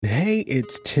Hey,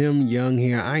 it's Tim Young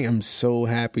here. I am so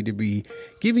happy to be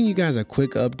giving you guys a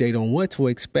quick update on what to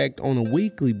expect on a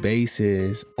weekly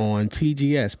basis on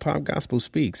PGS, Pop Gospel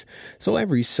Speaks. So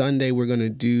every Sunday, we're going to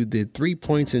do the 3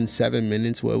 points in 7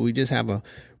 minutes where we just have a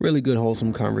really good,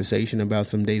 wholesome conversation about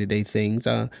some day-to-day things.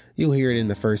 You'll hear it in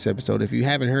the first episode. If you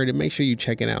haven't heard it, make sure you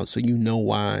check it out so you know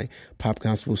why Pop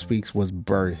Gospel Speaks was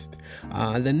birthed.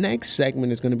 The next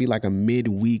segment is going to be like a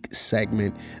midweek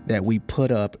segment that we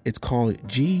put up. It's called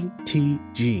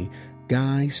GTG,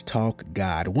 Guys Talk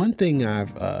God. One thing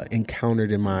I've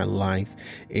encountered in my life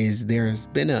is there's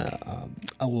been a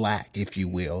lack, if you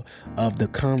will, of the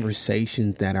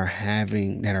conversations that are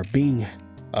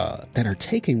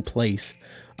taking place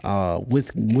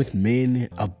with men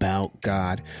about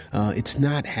God. It's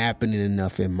not happening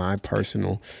enough in my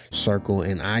personal circle,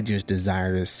 and I just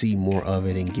desire to see more of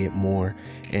it and get more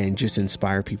and just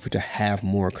inspire people to have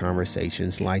more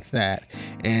conversations like that.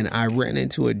 And I ran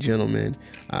into a gentleman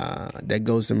that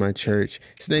goes to my church.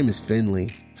 His name is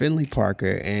Finley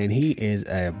Parker, and he is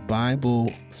a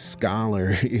Bible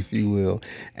scholar, if you will.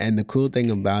 And the cool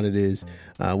thing about it is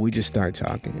we just start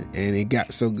talking, and it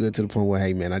got so good to the point where,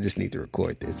 hey man, I just need to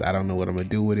record this. I don't know what I'm gonna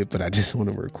do with it, but I just want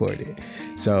to record it.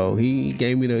 So he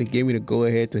gave me the go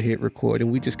ahead to hit record, and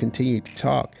we just continued to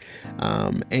talk.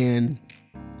 And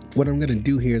what I'm going to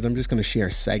do here is I'm just going to share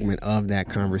a segment of that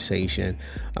conversation,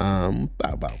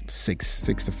 about 6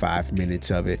 to 5 minutes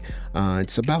of it.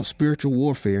 It's about spiritual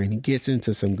warfare, and he gets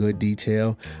into some good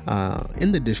detail.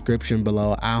 In the description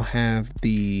below, I'll have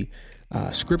the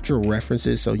scriptural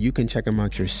references so you can check them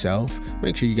out yourself.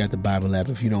 Make sure you got the Bible app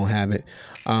if you don't have it.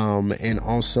 And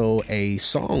also a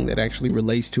song that actually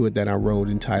relates to it that I wrote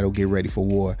entitled Get Ready for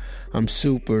War. I'm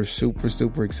super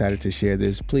excited to share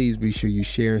this. Please be sure you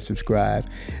share and subscribe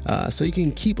so you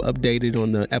can keep updated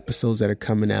on the episodes that are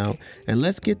coming out. And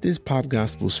let's get this pop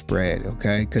gospel spread,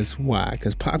 okay? Because why?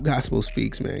 Because pop gospel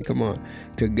speaks, man. Come on.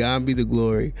 To God be the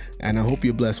glory. And I hope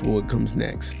you're blessed with what comes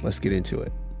next. Let's get into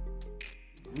it.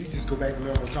 We just go back to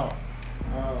normal talk.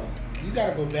 You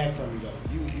gotta go back from me though.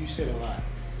 You said a lot.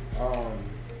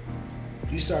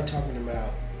 You start talking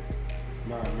about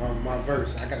my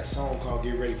verse. I got a song called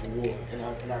 "Get Ready for War,"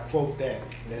 and I quote that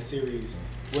series.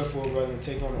 Wherefore, brother,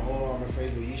 take on the whole armor of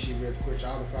faith, but ye should ready to quench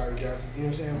all the fiery darts. You know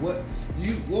what I'm saying?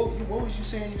 What was you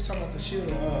saying? You was talking about the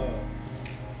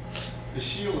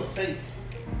shield of faith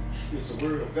is the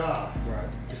word of God. Right.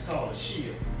 It's called a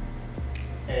shield.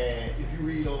 And if you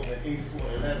read over in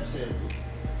 84:11, it says,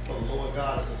 for the Lord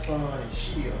God is a sun and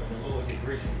shield, and the Lord gives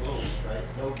grace and glory, right?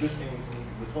 No good things will be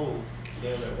withhold to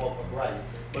them that walk upright.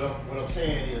 But what I'm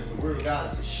saying is the word of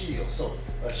God is a shield. So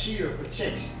a shield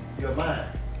protects your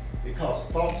mind because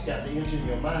thoughts got to enter in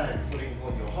your mind before they can go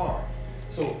in your heart.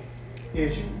 So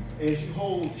as you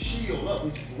hold the shield up,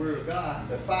 which is the word of God,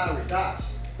 the fiery darts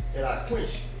that are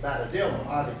quenched by the devil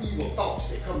are the evil thoughts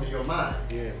that come to your mind.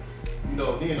 Yeah. You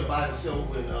know, then the Bible says in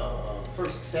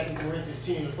 2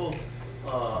 Corinthians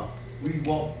 10:4, we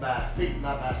walk by faith,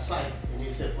 not by sight. And he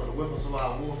said, for the weapons of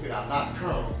our warfare are not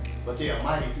carnal, but they are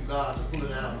mighty through God to pull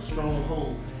down the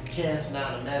stronghold, casting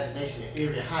down imagination and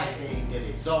every high thing that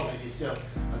exalted itself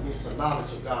against the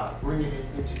knowledge of God, bringing it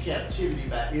into captivity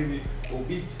by every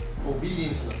obedience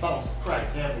in the thoughts of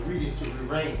Christ, having readings to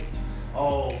rearrange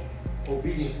all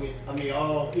obedience.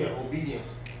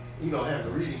 Obedience. You know, have the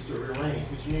readings to rearrange,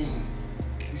 which means,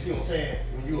 you see what I'm saying?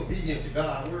 When you're obedient to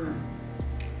God's word,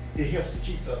 it helps to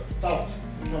keep the thoughts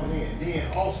from coming in.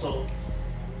 Then also,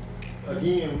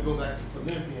 again, we go back to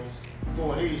Philippians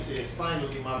 4:8, it says,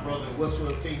 finally, my brother,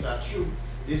 whatsoever things are true,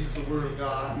 this is the word of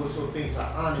God. Whatsoever things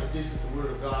are honest, this is the word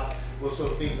of God.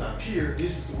 Whatsoever things are pure,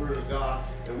 this is the word of God.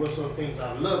 And whatsoever things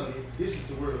are lovely, this is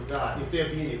the word of God. If there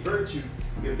be any virtue,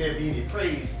 if there be any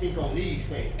praise, think on these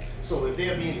things. So if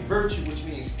there be any virtue, which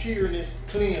means pureness,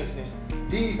 cleanliness,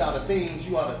 these are the things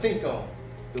you ought to think on.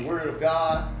 The word of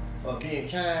God, being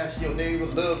kind to your neighbor,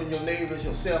 loving your neighbors,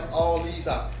 yourself, all these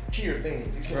are pure things.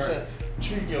 You see what I'm saying?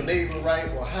 Treating your neighbor right,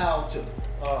 or how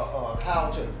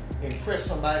to impress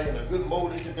somebody in a good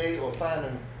motive today, or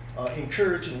finding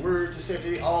encouraging words to say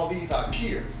today. All these are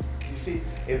pure. You see,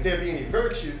 if there be any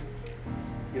virtue,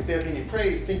 if there be any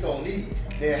praise, think on these.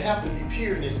 There have to be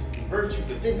pureness and virtue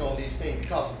to think on these things,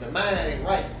 because if the mind ain't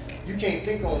right, you can't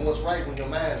think on what's right when your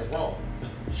mind is wrong.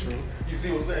 True. You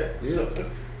see what I'm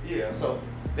saying? Yeah. So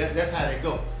that's how they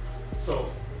go.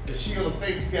 So the shield of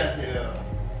faith, you got the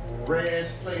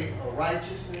breastplate of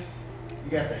righteousness, you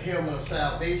got the helmet of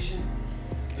salvation,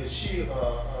 the shield,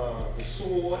 the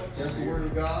sword, that's the word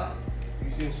of God. You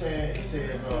see what I'm saying? It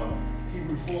says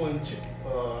Hebrews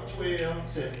 4:12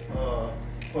 says,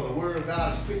 for the word of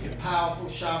God is quick and powerful,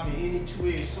 sharper than any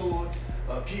two-edged sword,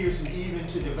 piercing even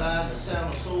to divide the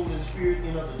sound of soul and spirit,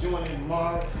 in of the joint and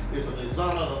marrow, is a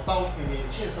design of the thought and the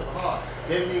intents of the heart.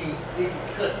 That means it can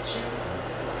cut you.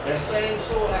 That same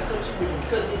sword I cut you with, can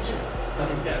cut me too.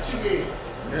 Because it's got 2 edges.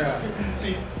 Yeah.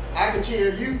 See, I can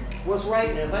tell you what's right,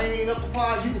 and if I ain't up to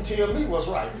par, you can tell me what's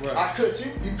right. I cut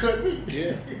you, you cut me.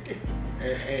 Yeah.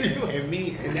 and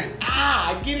me, and that,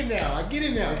 I get it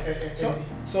now.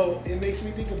 So it makes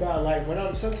me think about, like, when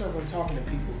sometimes I'm talking to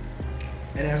people,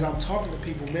 and as I'm talking to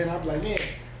people, man, I'm like, man,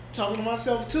 I'm talking to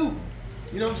myself too.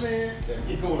 You know what I'm saying?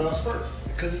 It go to us first.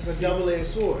 Because it's a double-edged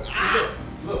sword.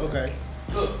 Look. Okay.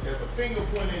 Look, there's a finger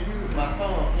pointing at you, my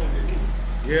thumb pointing at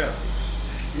you. Yeah.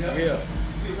 Yeah.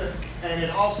 You see that? And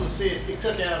it also says it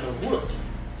cut down the root.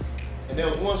 And there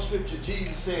was one scripture,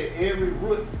 Jesus said, every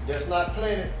root that's not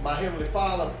planted, my heavenly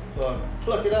Father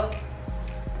pluck it up.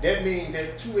 That means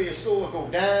that 2-edged sword go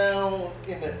down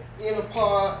in the inner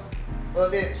part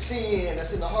of that sin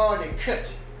that's in the heart and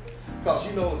cuts. Because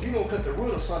if you don't cut the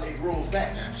root of something, it grows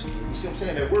back. Absolutely. You see what I'm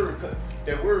saying? That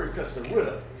word cuts the root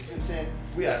up. You see what I'm saying?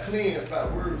 We are cleansed by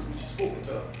the words which is spoken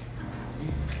to us.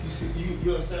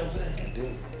 You understand what I'm saying? I do.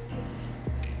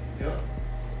 Yeah.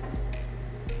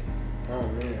 Oh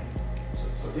man.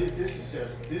 So this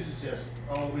is just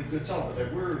always good talk. But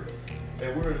that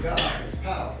word of God is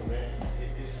powerful, man.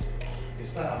 It's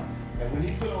powerful. And when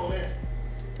he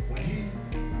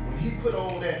put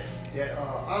on that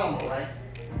armor, right?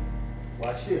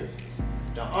 Watch this.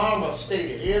 The armor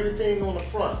stated everything on the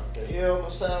front. The helmet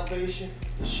of salvation,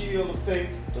 the shield of faith,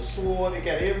 the sword. It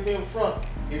got everything in front.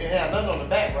 It didn't have nothing on the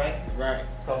back, right? Right.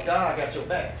 Because God got your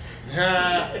back.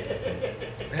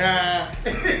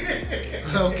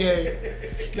 Okay.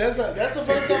 That's the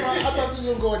first time I thought you was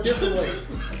gonna go a different way.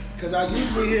 Cause I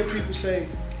usually hear people say,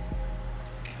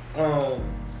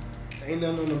 ain't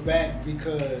nothing on the back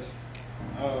because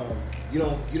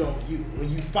when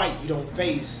you fight, you don't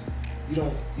face, you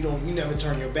never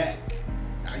turn your back.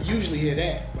 I usually hear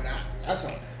that, but that's a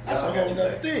whole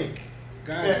other thing.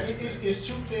 God, yeah, it's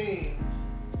 2 things.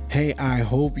 Hey, I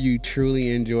hope you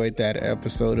truly enjoyed that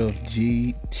episode of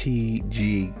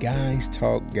GTG, Guys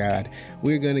Talk God.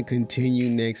 We're going to continue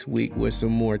next week with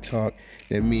some more talk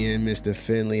that me and Mr.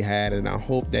 Finley had, and I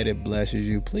hope that it blesses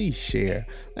you. Please share.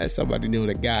 Let somebody know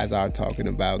that guys are talking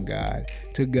about God.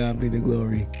 To God be the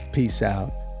glory. Peace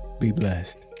out. Be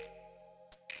blessed.